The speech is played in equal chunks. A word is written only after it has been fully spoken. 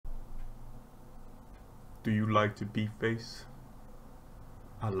Do you like to beat face?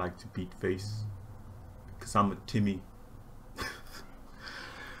 I like to beat face. Cause I'm a Timmy.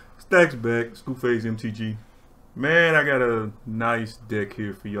 Staxx back, Screwface MTG. Man, I got a nice deck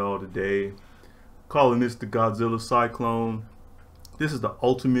here for y'all today. Calling this the Godzilla Cyclone. This is the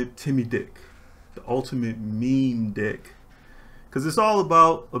ultimate Timmy deck. The ultimate meme deck. Cause it's all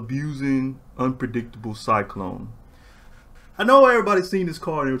about abusing unpredictable Cyclone. I know everybody's seen this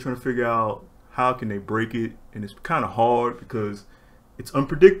card and they were trying to figure out how can they break it, and it's kind of hard because it's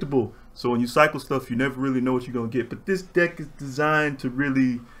unpredictable. So when you cycle stuff, you never really know what you're gonna get. But this deck is designed to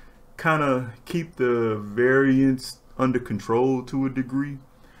really kind of keep the variance under control to a degree.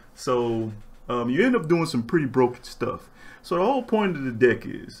 So you end up doing some pretty broken stuff. So the whole point of the deck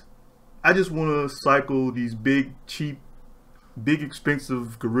is, I just want to cycle these big, cheap, big,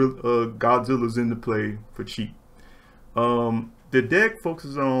 expensive Godzillas into play for cheap. The deck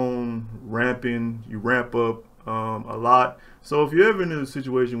focuses on ramping. You ramp up a lot. So if you're ever in a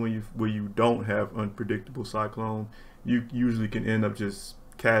situation where you don't have unpredictable Cyclone, you usually can end up just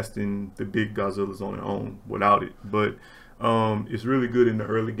casting the big Godzillas on their own without it. But it's really good in the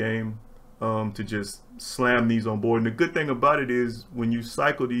early game to just slam these on board. And the good thing about it is when you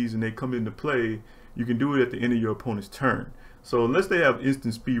cycle these and they come into play, you can do it at the end of your opponent's turn. So unless they have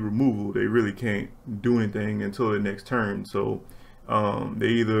instant speed removal, they really can't do anything until the next turn. So they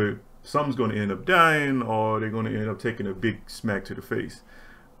either, something's going to end up dying, or they're going to end up taking a big smack to the face.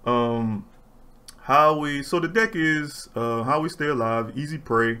 So the deck is how we stay alive, easy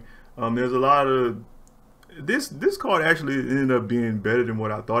prey. There's a lot of this card actually ended up being better than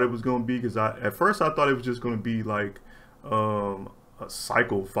what I thought it was going to be, because at first I thought it was just going to be like a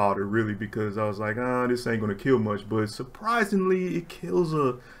cycle fodder, really, because I was like, this ain't going to kill much. But surprisingly, it kills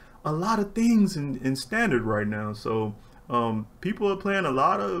a lot of things in standard right now. So people are playing a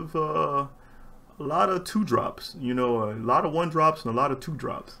lot of 2-drops, you know, a lot of 1-drops and a lot of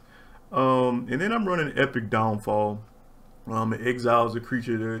 2-drops. And then I'm running Epic Downfall. It exiles a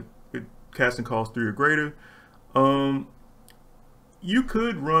creature that casting cost 3 or greater. You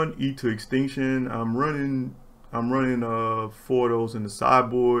could run E to Extinction. I'm running 4 of those in the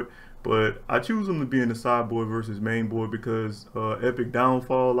sideboard, but I choose them to be in the sideboard versus main board because Epic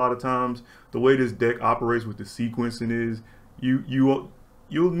Downfall, a lot of times the way this deck operates with the sequencing is you'll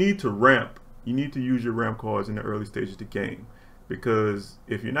need to ramp. You need to use your ramp cards in the early stages of the game, because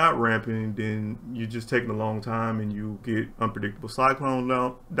if you're not ramping, then you're just taking a long time and you get unpredictable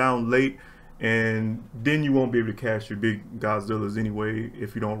Cyclone down late, and then you won't be able to cast your big Godzillas anyway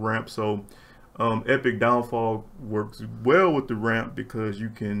if you don't ramp. So Epic Downfall works well with the ramp because you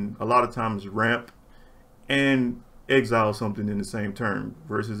can a lot of times ramp and exile something in the same turn,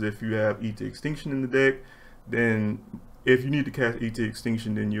 versus if you have E to Extinction in the deck, then if you need to cast E to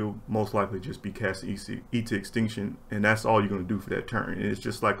Extinction, then you'll most likely just be casting E to Extinction, and that's all you're going to do for that turn. And it's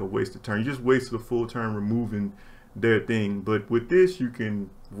just like a wasted turn. You just wasted a full turn removing their thing. But with this, you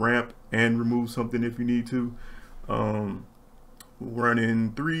can ramp and remove something if you need to.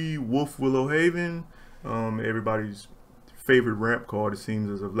 Running 3 Wolf Willow Haven, everybody's favorite ramp card, it seems,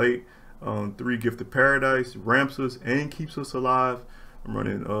 as of late. 3 Gift of Paradise, ramps us and keeps us alive. I'm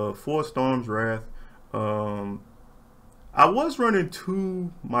running 4 Storm's Wrath. I was running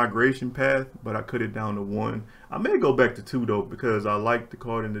 2 Migration Path, but I cut it down to 1. I may go back to 2 though, because I like the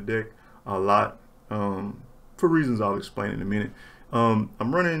card in the deck a lot, for reasons I'll explain in a minute. I'm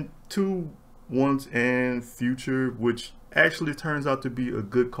running 2 Once and Future, which actually turns out to be a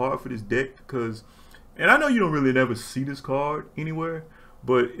good card for this deck, because, and I know you don't really never see this card anywhere,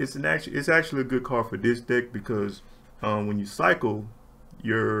 but it's actually a good card for this deck, because when you cycle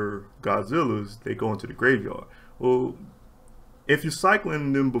your Godzillas, they go into the graveyard. Well, if you're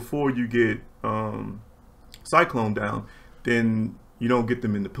cycling them before you get Cyclone down, then you don't get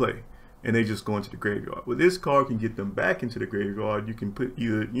them into play, and they just go into the graveyard. Well, this card can get them back into the graveyard. You can put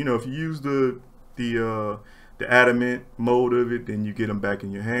either, you know, if you use the adamant mode of it, then you get them back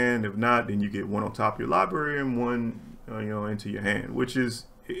in your hand. If not, then you get 1 on top of your library and 1 you know, into your hand, which is,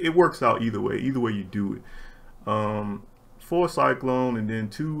 it works out either way you do it. 4 Cyclone, and then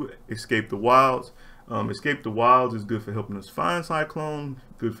 2 Escape the Wilds. Escape the Wilds is good for helping us find Cyclone,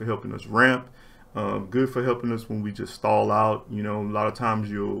 good for helping us ramp, good for helping us when we just stall out. You know, a lot of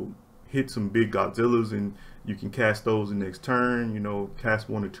times you'll hit some big Godzillas and you can cast those the next turn. You know, cast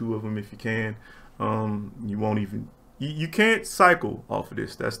 1 or 2 of them if you can. You won't even, you can't cycle off of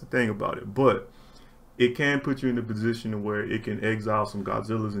this. That's the thing about it. But it can put you in a position where it can exile some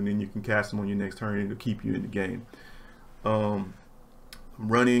Godzillas, and then you can cast them on your next turn and it'll keep you in the game. I'm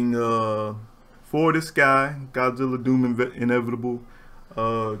running For the Sky, Godzilla Doom Inevitable,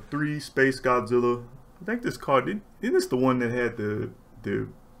 3 Space Godzilla. I think this card, isn't this the one that had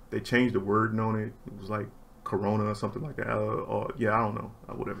they changed the wording on it? It was like Corona or something like that. Or yeah, I don't know,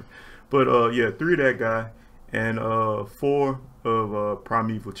 whatever. But yeah, 3 of that guy and 4 of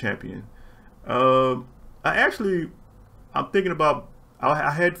Primeval Champion. I'm thinking about.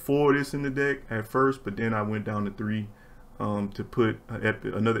 I had 4 of this in the deck at first, but then I went down to 3 to put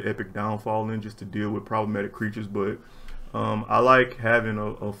another epic downfall in just to deal with problematic creatures. But I like having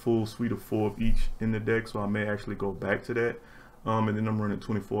a full suite of 4 of each in the deck, so I may actually go back to that. And then I'm running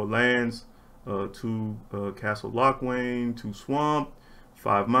 24 lands, 2 Castle Lochwain, 2 Swamp,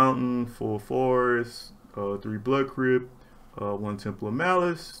 5 Mountain, 4 Forest, 3 Blood Crypt, 1 Temple of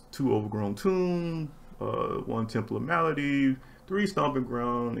Malice, 2 Overgrown Tomb, 1 Temple of Malady, 3 Stomping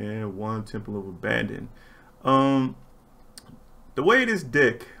Ground, and 1 Temple of Abandon. The way this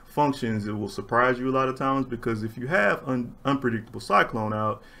deck functions, it will surprise you a lot of times, because if you have unpredictable Cyclone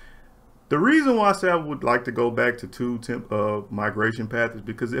out, the reason why I say I would like to go back to 2 Migration Path is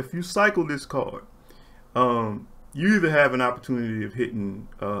because if you cycle this card, you either have an opportunity of hitting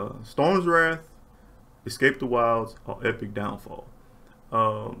Storm's Wrath, Escape the Wilds, or Epic Downfall.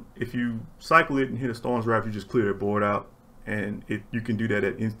 If you cycle it and hit a Storm's Wrath, you just clear the board out, and you can do that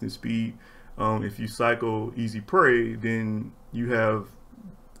at instant speed. If you cycle Easy Prey, then you have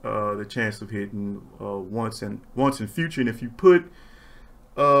the chance of hitting once in future, and if you put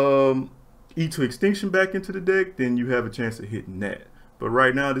E to Extinction back into the deck, then you have a chance of hitting that. But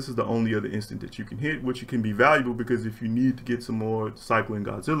right now, this is the only other instant that you can hit, which can be valuable, because if you need to get some more Cycling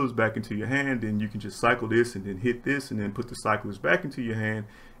Godzillas back into your hand, then you can just cycle this and then hit this and then put the Cyclers back into your hand,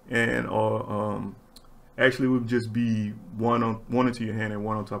 and actually it would just be one into your hand and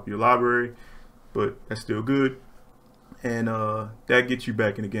 1 on top of your library, but that's still good. And that gets you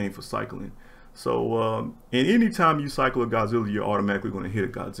back in the game for cycling. So and anytime you cycle a Godzilla, you're automatically going to hit a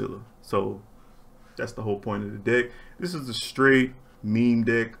Godzilla. So that's the whole point of the deck. This is a straight meme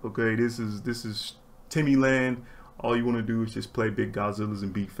deck. Okay, this is Timmy Land. All you want to do is just play big Godzillas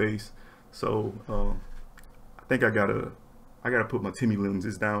and beat face. So I think I gotta put my Timmy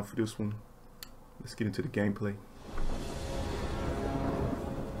lenses down for this one. Let's get into the gameplay.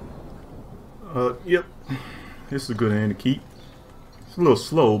 Yep, this is a good hand to keep. It's a little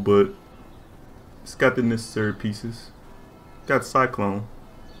slow, but it's got the necessary pieces. Got Cyclone.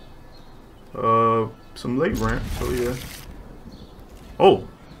 Some late ramp, so yeah. Oh,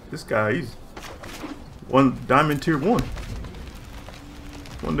 this guy, he's 1 Diamond Tier 1.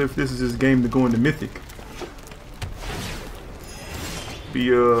 Wonder if this is his game to go into Mythic.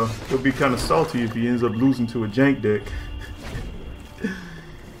 He'll be kind of salty if he ends up losing to a jank deck.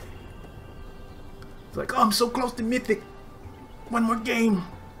 It's like, oh, I'm so close to Mythic. 1 more game.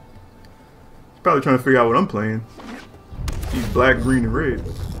 He's probably trying to figure out what I'm playing. He's black, green, and red.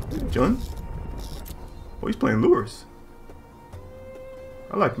 Jun? Oh, he's playing lures.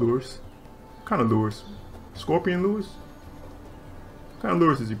 I like lures. What kind of lures? Scorpion lures? What kind of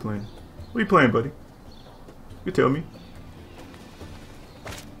lures is he playing? What are you playing, buddy? You tell me.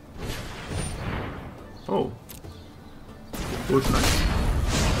 Oh. Oh, it's nice.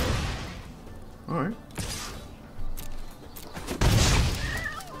 Alright.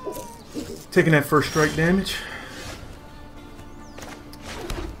 Taking that first strike damage.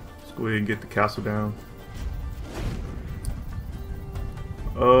 Let's go ahead and get the castle down.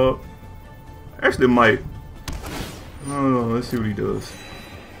 Actually it might. I don't know, let's see what he does.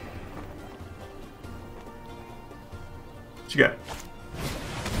 What you got?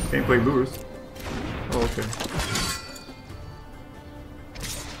 Can't play lures. Oh, okay.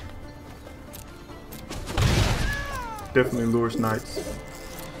 Definitely lures knights.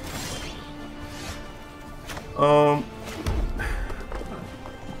 I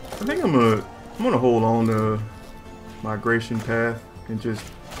think I'm gonna hold on to Migration Path and just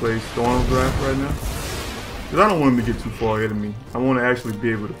play Storm's Wrath right now, because I don't want him to get too far ahead of me. I want to actually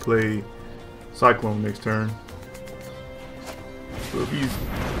be able to play Cyclone next turn. So if he's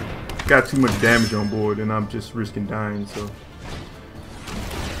got too much damage on board, then I'm just risking dying. So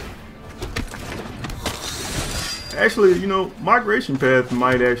actually, you know, Migration Path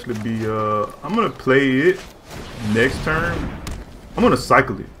might actually be I'm gonna play it next turn. I'm gonna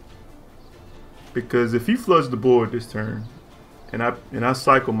cycle it, because if he floods the board this turn and I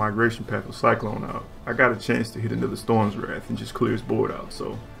cycle Migration Path with Cyclone out, I got a chance to hit another Storm's Wrath and just clear his board out.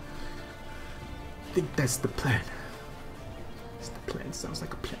 So I think that's the plan. That's the plan. Sounds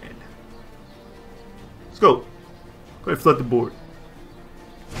like a plan. Let's go. Go ahead, flood the board.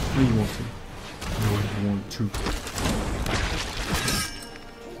 No, you want to. No, you want to.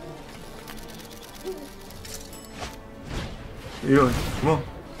 Yeah, come on.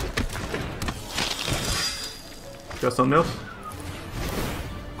 Got something else?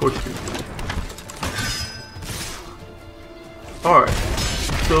 Of course you do. Alright.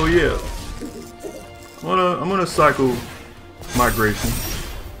 So yeah. I'm gonna cycle migration.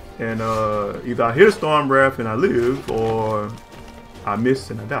 And either I hit a Storm Wrath and I live, or I miss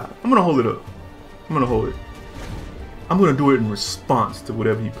and I die. I'm gonna hold it up. I'm gonna hold it. I'm gonna do it in response to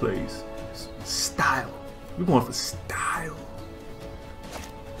whatever he plays. Style. We're going for style.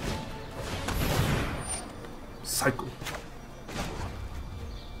 Cycle.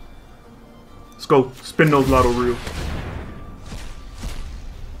 Let's go. Spin those lotto reels.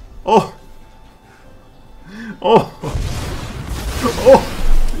 Oh. Oh. Oh.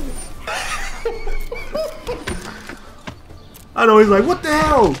 I know he's like, what the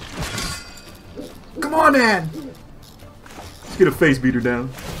hell? Come on, man. Let's get a face beater down.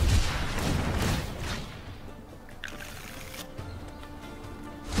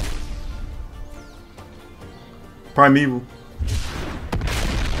 Primeval.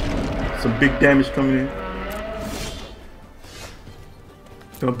 Some big damage coming in.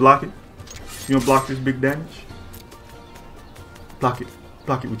 You gonna block it? You gonna block this big damage? Block it.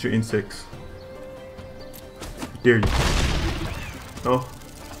 Block it with your insects. Dare you. Oh.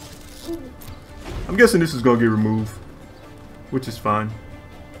 I'm guessing this is gonna get removed. Which is fine.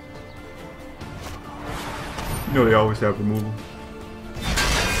 You know they always have removal.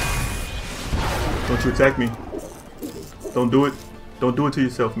 Don't you attack me. Don't do it. Don't do it to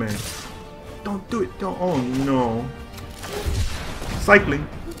yourself, man. Don't do it. Don't. Oh no. Cycling.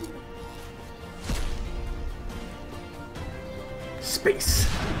 Space.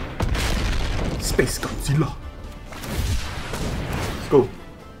 Space Godzilla. Let's go.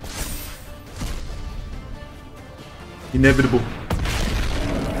 Inevitable.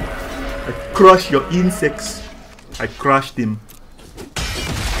 I crush your insects. I crushed him.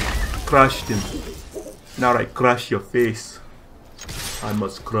 Crushed him. Now I crush your face. I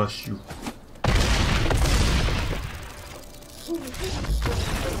must crush you.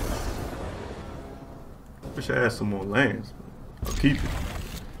 Wish I had some more lands. I'll keep it.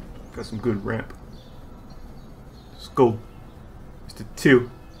 Got some good ramp. Let's go. It's the tier.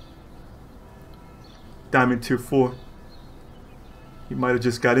 Diamond tier 4. He might have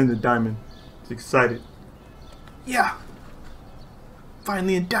just got into diamond. He's excited. Yeah.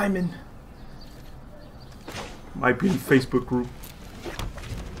 Finally in diamond. Might be in the Facebook group.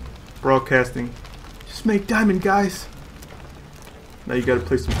 Broadcasting. Just make diamond, guys. Now you gotta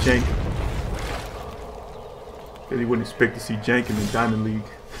play some jank. And you wouldn't expect to see jank in the Diamond League.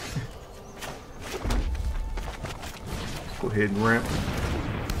 Go ahead and ramp.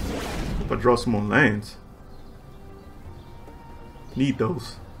 Hope I draw some more lands. Need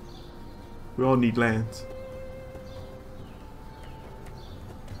those. We all need lands.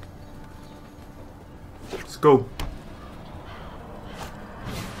 Let's go.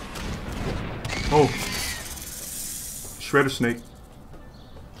 Oh. Shredder Snake.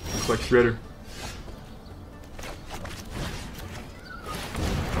 Looks like Shredder.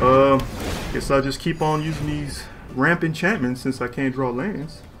 Guess I'll just keep on using these ramp enchantments since I can't draw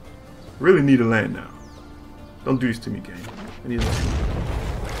lands. Really need a land now. Don't do this to me, game. I need a land.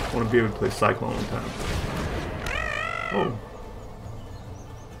 I want to be able to play Cyclone on time. Oh.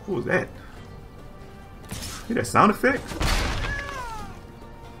 What was that? Hear that sound effect?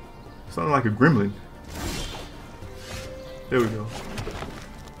 Sounded like a gremlin. There we go.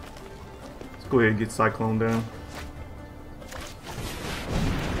 Let's go ahead and get Cyclone down.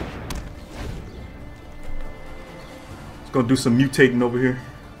 Gonna do some mutating over here.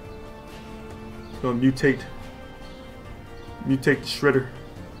 Gonna mutate the shredder.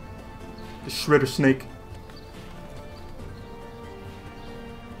 The shredder snake.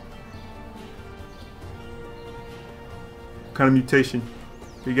 What kind of mutation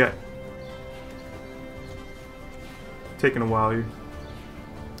we got? Taking a while here.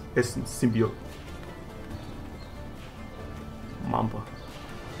 Essence symbiote. Mamba.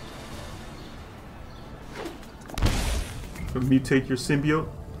 Mutate your symbiote.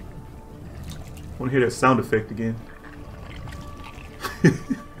 Want to hear that sound effect again?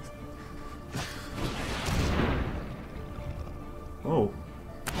 Oh,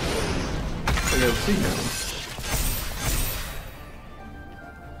 I never seen that one.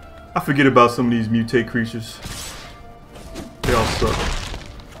 I forget about some of these mutate creatures. They all suck.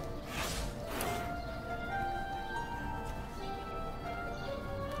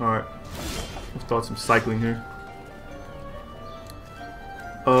 All right, let's start some cycling here.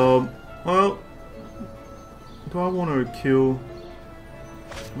 Well, do I want to kill?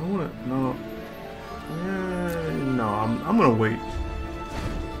 I want to, no. No, I'm gonna wait.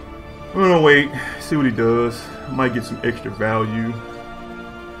 I'm gonna wait, see what he does. Might get some extra value.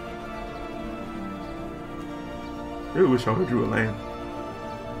 I really wish I would have drew a land.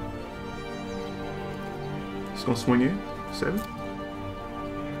 Just gonna swing in. 7.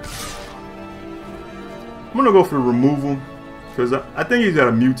 I'm gonna go for removal because I think he's got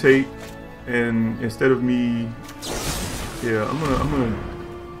to mutate, and instead of me, yeah, I'm gonna.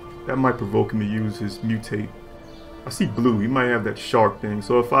 That might provoke him to use his mutate. I see blue. He might have that shark thing.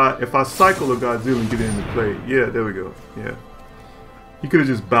 So if I cycle a Godzilla and get it into play, yeah, there we go. Yeah, he could have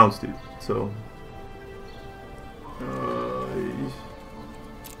just bounced it. So,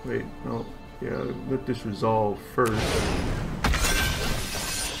 wait, no, yeah, let this resolve first.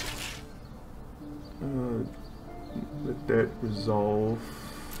 Let that resolve.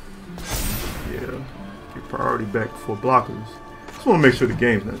 Yeah, get priority back for blockers. Just want to make sure the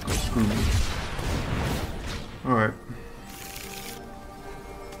game's not gonna screw me. Alright.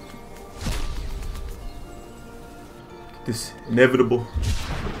 This inevitable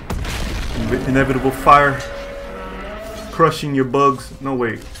fire crushing your bugs. No,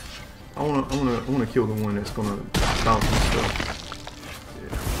 wait. I wanna kill the one that's gonna bounce and stuff.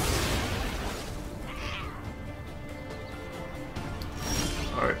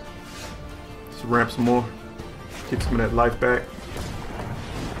 Yeah. Alright. Let's ramp some more. Get some of that life back.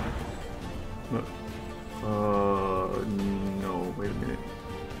 No, wait a minute.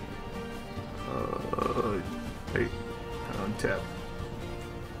 Wait, untap.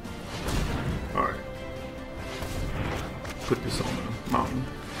 Alright. Put this on the mountain.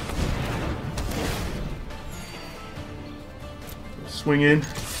 Swing in.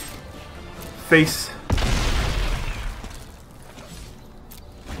 Face.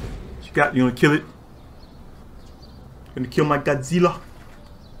 What you got? You gonna kill it? Gonna kill my Godzilla?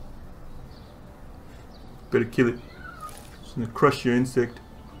 Better kill it. It's gonna crush your insect.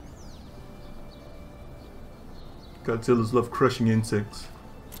 Godzillas love crushing insects.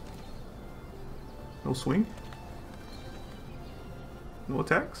 No swing? No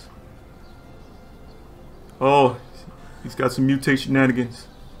attacks? Oh, he's got some mutate shenanigans.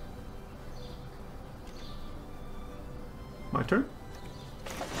 My turn?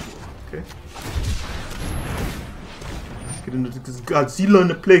 Okay. Let's get into this Godzilla in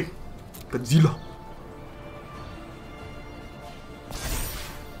the play. Godzilla.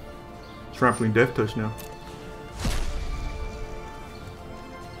 Trampling Death Touch now.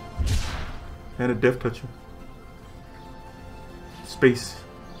 And a Death Toucher. Space.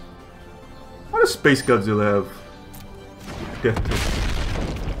 Why does Space Godzilla have Death Touch?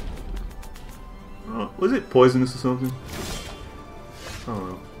 Oh, was it poisonous or something? I don't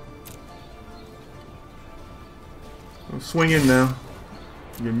know. I'm swinging now.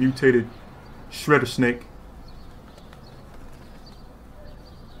 Your mutated Shredder Snake.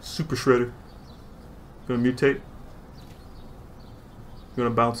 Super Shredder. Gonna mutate. Gonna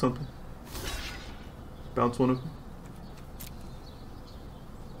bounce something. Bounce one of them.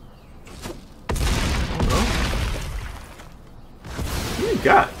 What do you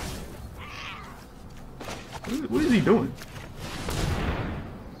got? What is he doing?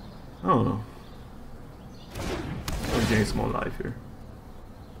 I don't know. I'm getting some more life here.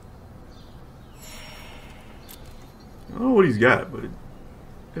 I don't know what he's got, but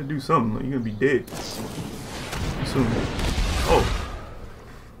gotta do something. Like, you're gonna be dead soon. Oh.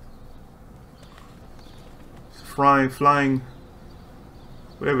 Flying,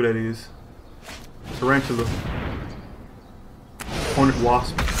 whatever that is. Tarantula. Hornet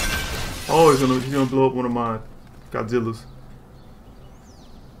Wasp. Oh, he's gonna blow up one of my Godzillas.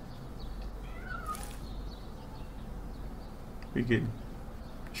 What you getting?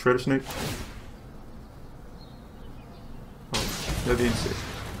 Shredder Snake? Oh, that insect.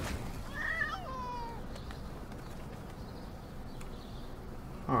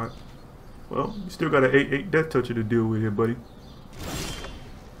 Alright. Well, you still got an 8/8 Death Toucher to deal with here, buddy.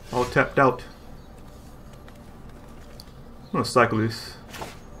 All tapped out. I'm gonna cycle this.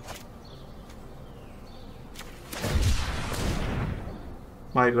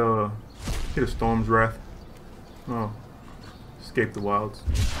 Might hit a Storm's Wrath. Oh, escape the wilds.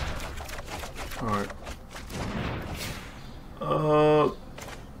 Alright.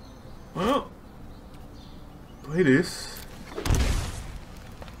 Well, play this.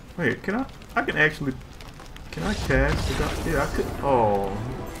 Wait, can I can actually, can I cast? Yeah, I could. Oh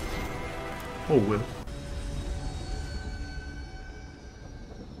well.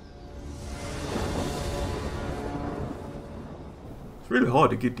 It's really hard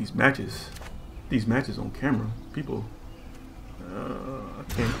to get these matches on camera. People, I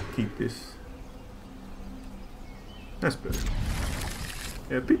can't keep this. That's better.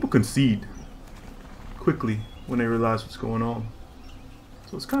 Yeah, people concede quickly when they realize what's going on.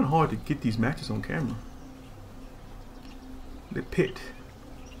 So it's kind of hard to get these matches on camera. The pit.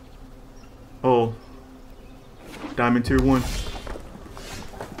 Oh, Diamond Tier 1.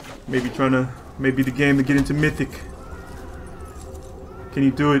 Maybe the game to get into Mythic. Can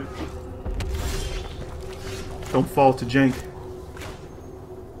you do it? Don't fall to jank.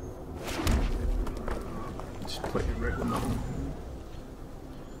 Just play it regular normal.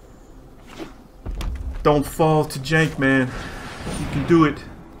 Don't fall to jank, man. You can do it.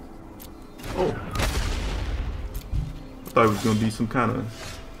 Oh. I thought it was going to be some kind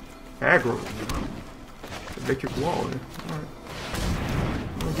of aggro. Electric wall there. Alright.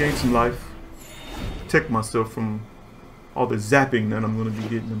 I'll gain some life. Protect myself from all the zapping that I'm going to be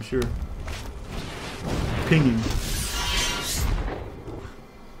getting, I'm sure. Pinging.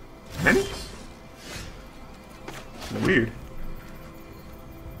 Panics? Weird.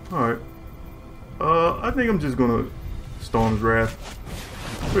 Alright. I think I'm just gonna Storm's Wrath.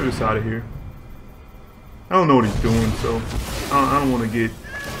 Put this out of here. I don't know what he's doing, so I don't want to get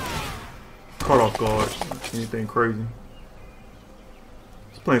caught off guard. Anything crazy.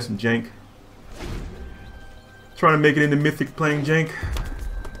 Just playing some jank. Trying to make it into Mythic playing jank.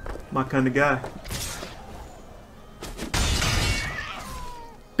 My kind of guy.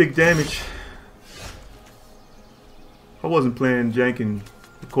 Big damage. If I wasn't playing jank and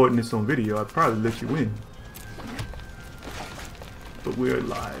recording this on video, I'd probably let you win. But we're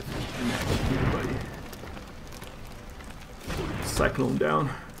live. Everybody. Cyclone down.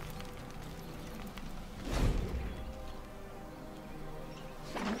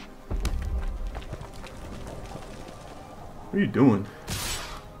 What are you doing?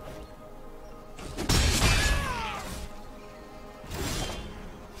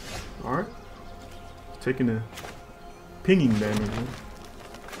 Alright. Taking a pinging damage.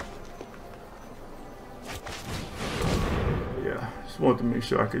 Yeah, just wanted to make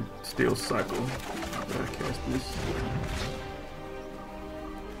sure I could still cycle after I cast this.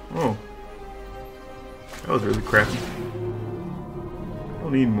 Oh. That was really crappy. I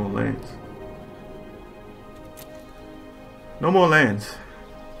don't need more lands. No more lands.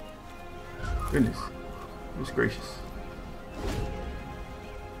 Goodness. Goodness gracious.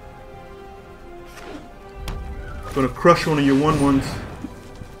 Gonna crush one of your 1/1s.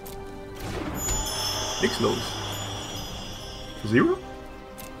 X-Lows. 0?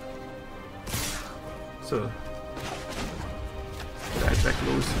 So back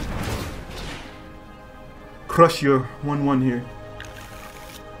lows. Crush your 1/1 here.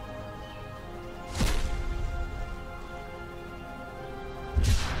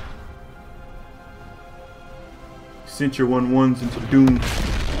 Sent your 1/1s into doom.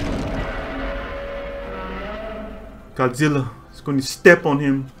 Godzilla is going to step on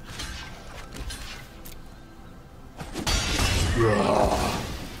him.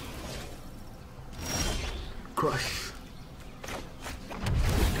 Crush.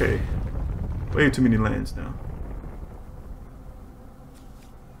 Okay. Way too many lands now.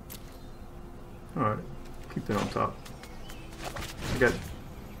 Alright. Keep that on top.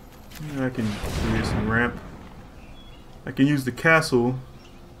 I can do this in ramp. I can use the castle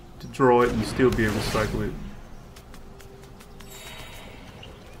to draw it and still be able to cycle it.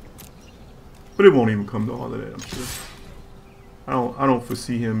 But it won't even come to all of that, I'm sure. I don't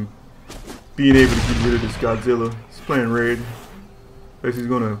foresee him being able to get rid of this Godzilla. He's playing red. Unless he's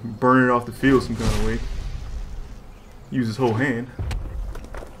gonna burn it off the field some kind of way. Use his whole hand.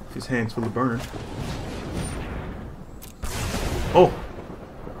 His hand's full of burn. Oh!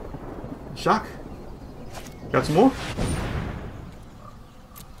 Shock! Got some more?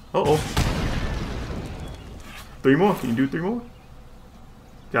 Uh-oh. 3 more. Can you do 3 more?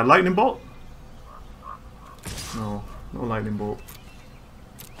 Got lightning bolt? No. No lightning bolt.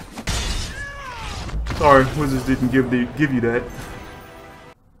 Sorry, Wizards didn't give you that.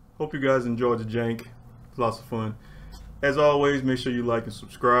 Hope you guys enjoyed the jank. It's lots of fun. As always, make sure you like and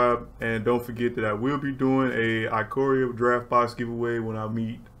subscribe. And don't forget that I will be doing a Ikoria draft box giveaway when I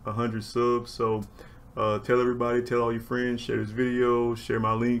meet 100 subs. So tell everybody, tell all your friends, share this video, share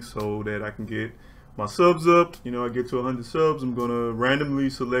my link so that I can get my subs up. You know, I get to 100 subs, I'm gonna randomly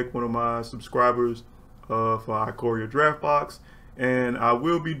select one of my subscribers for Ikoria draft box, and I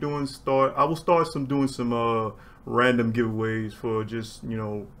will be doing doing some random giveaways for just, you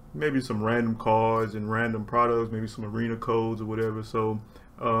know, maybe some random cards and random products, maybe some arena codes or whatever. So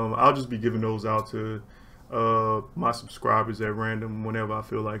I'll just be giving those out to my subscribers at random whenever I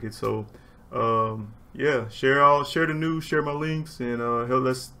feel like it. So yeah, share the news, share my links, and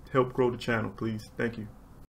let's help grow the channel, please. Thank you.